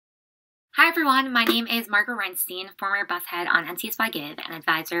Hi everyone, my name is Margot Reinstein, former bus head on NCSY Give and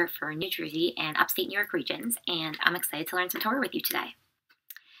advisor for New Jersey and Upstate New York regions, and I'm excited to learn some Torah with you today.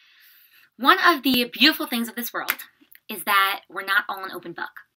 One of the beautiful things of this world is that we're not all an open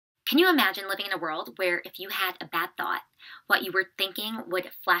book. Can you imagine living in a world where if you had a bad thought, what you were thinking would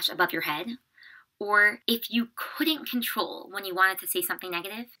flash above your head? Or if you couldn't control when you wanted to say something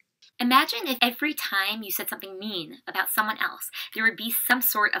negative? Imagine if every time you said something mean about someone else, there would be some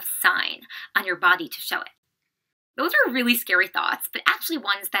sort of sign on your body to show it. Those are really scary thoughts, but actually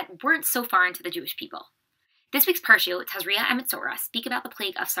ones that weren't so far into the Jewish people. This week's Parshat, Tazria-Metzorah, speak about the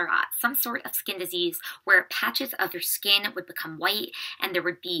plague of Sarat, some sort of skin disease where patches of your skin would become white and there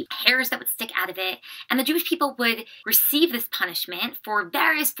would be hairs that would stick out of it, and the Jewish people would receive this punishment for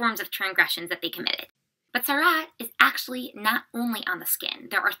various forms of transgressions that they committed. But Sarat is actually not only on the skin.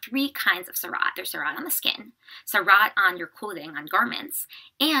 There are three kinds of Sarat. There's Sarat on the skin, Sarat on your clothing, on garments,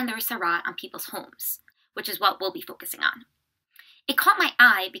 and there's Sarat on people's homes, which is what we'll be focusing on. It caught my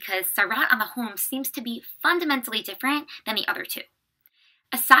eye because Sarat on the home seems to be fundamentally different than the other two.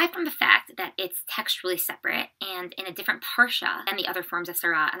 Aside from the fact that it's textually separate and in a different parsha than the other forms of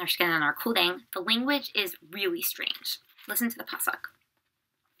Sarat on our skin and on our clothing, the language is really strange. Listen to the pasuk.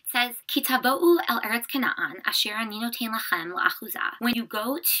 Says, Ki tavo'u el Eretz Canaan, asher ani noten lachem la'achuzah. When you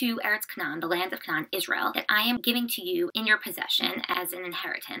go to Eretz Canaan, the land of Canaan, Israel, that I am giving to you in your possession as an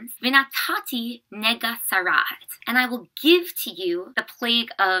inheritance, v'natati nega sarat, and I will give to you the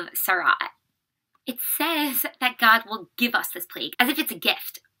plague of Sarat. It says that God will give us this plague, as if it's a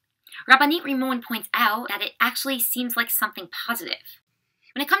gift. Rabbanit Rimon points out that it actually seems like something positive.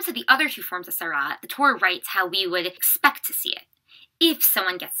 When it comes to the other two forms of Sarat, the Torah writes how we would expect to see it. If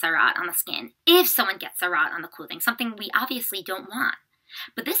someone gets Sarat on the skin, if someone gets Sarat on the clothing, something we obviously don't want.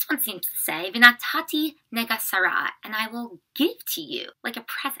 But this one seems to say, V'natati nega Sarat, and I will give to you like a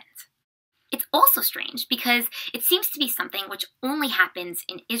present. It's also strange because it seems to be something which only happens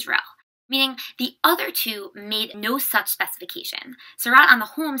in Israel, meaning the other two made no such specification. Sarat on the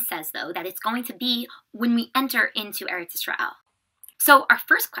home says, though, that it's going to be when we enter into Eretz Israel. So our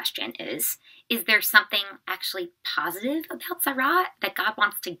first question is there something actually positive about Sarat that God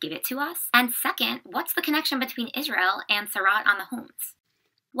wants to give it to us? And second, what's the connection between Israel and Sarat on the homes?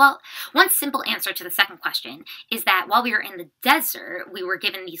 Well, one simple answer to the second question is that while we were in the desert, we were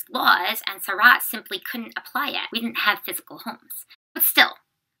given these laws and Sarat simply couldn't apply it. We didn't have physical homes. But still,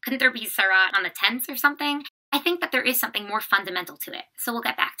 couldn't there be Sarat on the tents or something? I think that there is something more fundamental to it, so we'll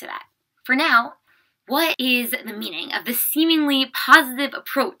get back to that. For now, what is the meaning of this seemingly positive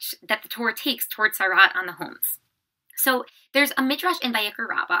approach that the Torah takes towards Sarat on the homes? So there's a midrash in Vayikra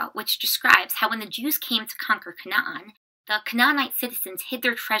Rabbah which describes how when the Jews came to conquer Canaan, the Canaanite citizens hid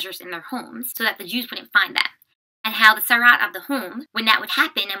their treasures in their homes so that the Jews wouldn't find them. And how the Sarat of the home, when that would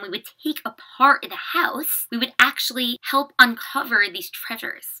happen and we would take apart the house, we would actually help uncover these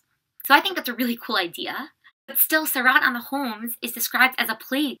treasures. So I think that's a really cool idea. But still, Sarat on the homes is described as a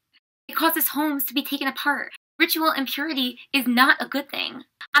plague. It causes homes to be taken apart. Ritual impurity is not a good thing.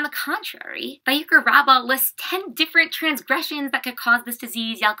 On the contrary, Vayikra Rabbah lists 10 different transgressions that could cause this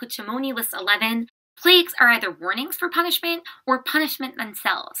disease. Yalkut Shimoni lists 11. Plagues are either warnings for punishment or punishment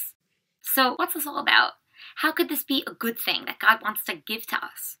themselves. So what's this all about? How could this be a good thing that God wants to give to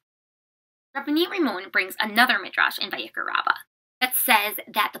us? Rabbanit Rimon brings another midrash in Vayikra Rabbah that says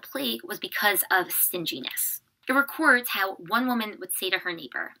that the plague was because of stinginess. It records how one woman would say to her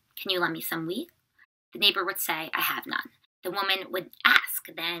neighbor, "Can you lend me some wheat?" The neighbor would say, "I have none." The woman would ask,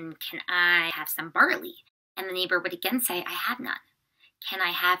 then, "Can I have some barley?" And the neighbor would again say, "I have none." "Can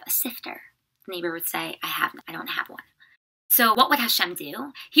I have a sifter?" The neighbor would say, I don't have one." So what would Hashem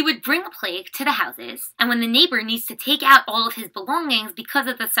do? He would bring a plague to the houses, and when the neighbor needs to take out all of his belongings because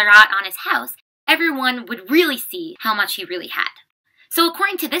of the Sarat on his house, everyone would really see how much he really had. So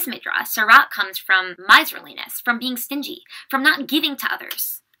according to this midrash, Sarat comes from miserliness, from being stingy, from not giving to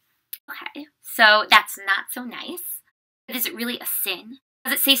others. Okay, so that's not so nice. But is it really a sin?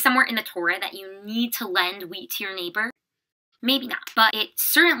 Does it say somewhere in the Torah that you need to lend wheat to your neighbor? Maybe not, but it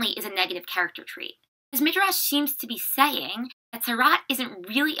certainly is a negative character trait. This midrash seems to be saying that Sarat isn't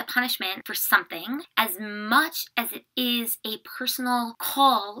really a punishment for something as much as it is a personal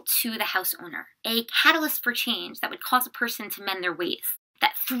call to the house owner, a catalyst for change that would cause a person to mend their ways.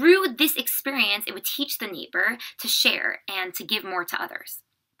 That through this experience, it would teach the neighbor to share and to give more to others.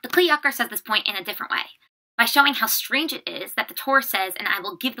 The Kli Yakar says this point in a different way, by showing how strange it is that the Torah says, "And I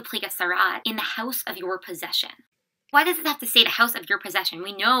will give the plague of Sarat in the house of your possession." Why does it have to say the house of your possession?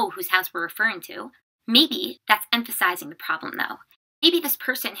 We know whose house we're referring to. Maybe that's emphasizing the problem, though. Maybe this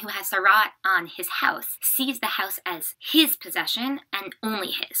person who has Sarat on his house sees the house as his possession and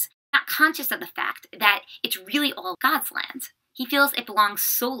only his, not conscious of the fact that it's really all God's land. He feels it belongs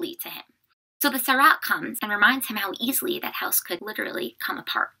solely to him. So the tzara comes and reminds him how easily that house could literally come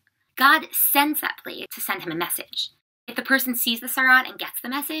apart. God sends that plague to send him a message. If the person sees the tzara and gets the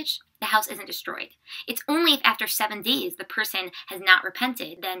message, the house isn't destroyed. It's only if after 7 days the person has not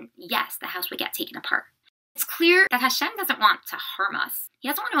repented, then yes, the house would get taken apart. It's clear that Hashem doesn't want to harm us. He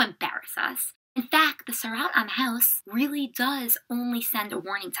doesn't want to embarrass us. In fact, the tzara on the house really does only send a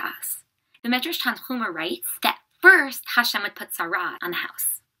warning to us. The Medrash Tanchuma writes that first Hashem would put tzara on the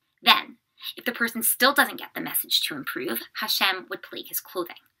house. Then, if the person still doesn't get the message to improve, Hashem would plague his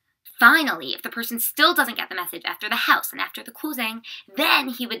clothing. Finally, if the person still doesn't get the message after the house and after the clothing, then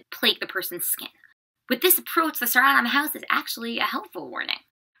he would plague the person's skin. With this approach, the tzara on the house is actually a helpful warning,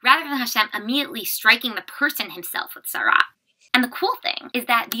 rather than Hashem immediately striking the person himself with tzara. And the cool thing is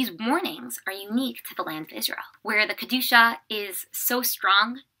that these warnings are unique to the land of Israel, where the Kedusha is so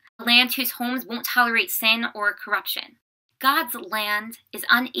strong, a land whose homes won't tolerate sin or corruption. God's land is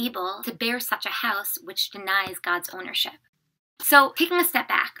unable to bear such a house which denies God's ownership. So, taking a step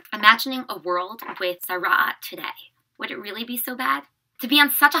back, imagining a world with tzara today, would it really be so bad? To be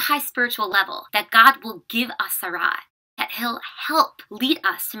on such a high spiritual level that God will give us tzara, that He'll help lead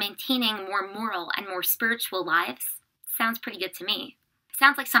us to maintaining more moral and more spiritual lives, sounds pretty good to me.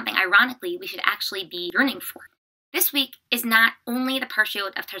 Sounds like something, ironically, we should actually be yearning for. This week is not only the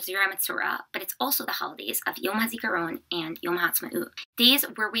Parshat of Tazria-Metzorah, but it's also the holidays of Yom HaZikaron and Yom HaAtzmaut, days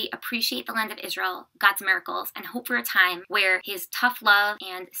where we appreciate the land of Israel, God's miracles, and hope for a time where His tough love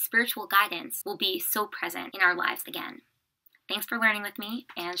and spiritual guidance will be so present in our lives again. Thanks for learning with me,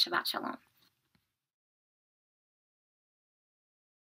 and Shabbat Shalom.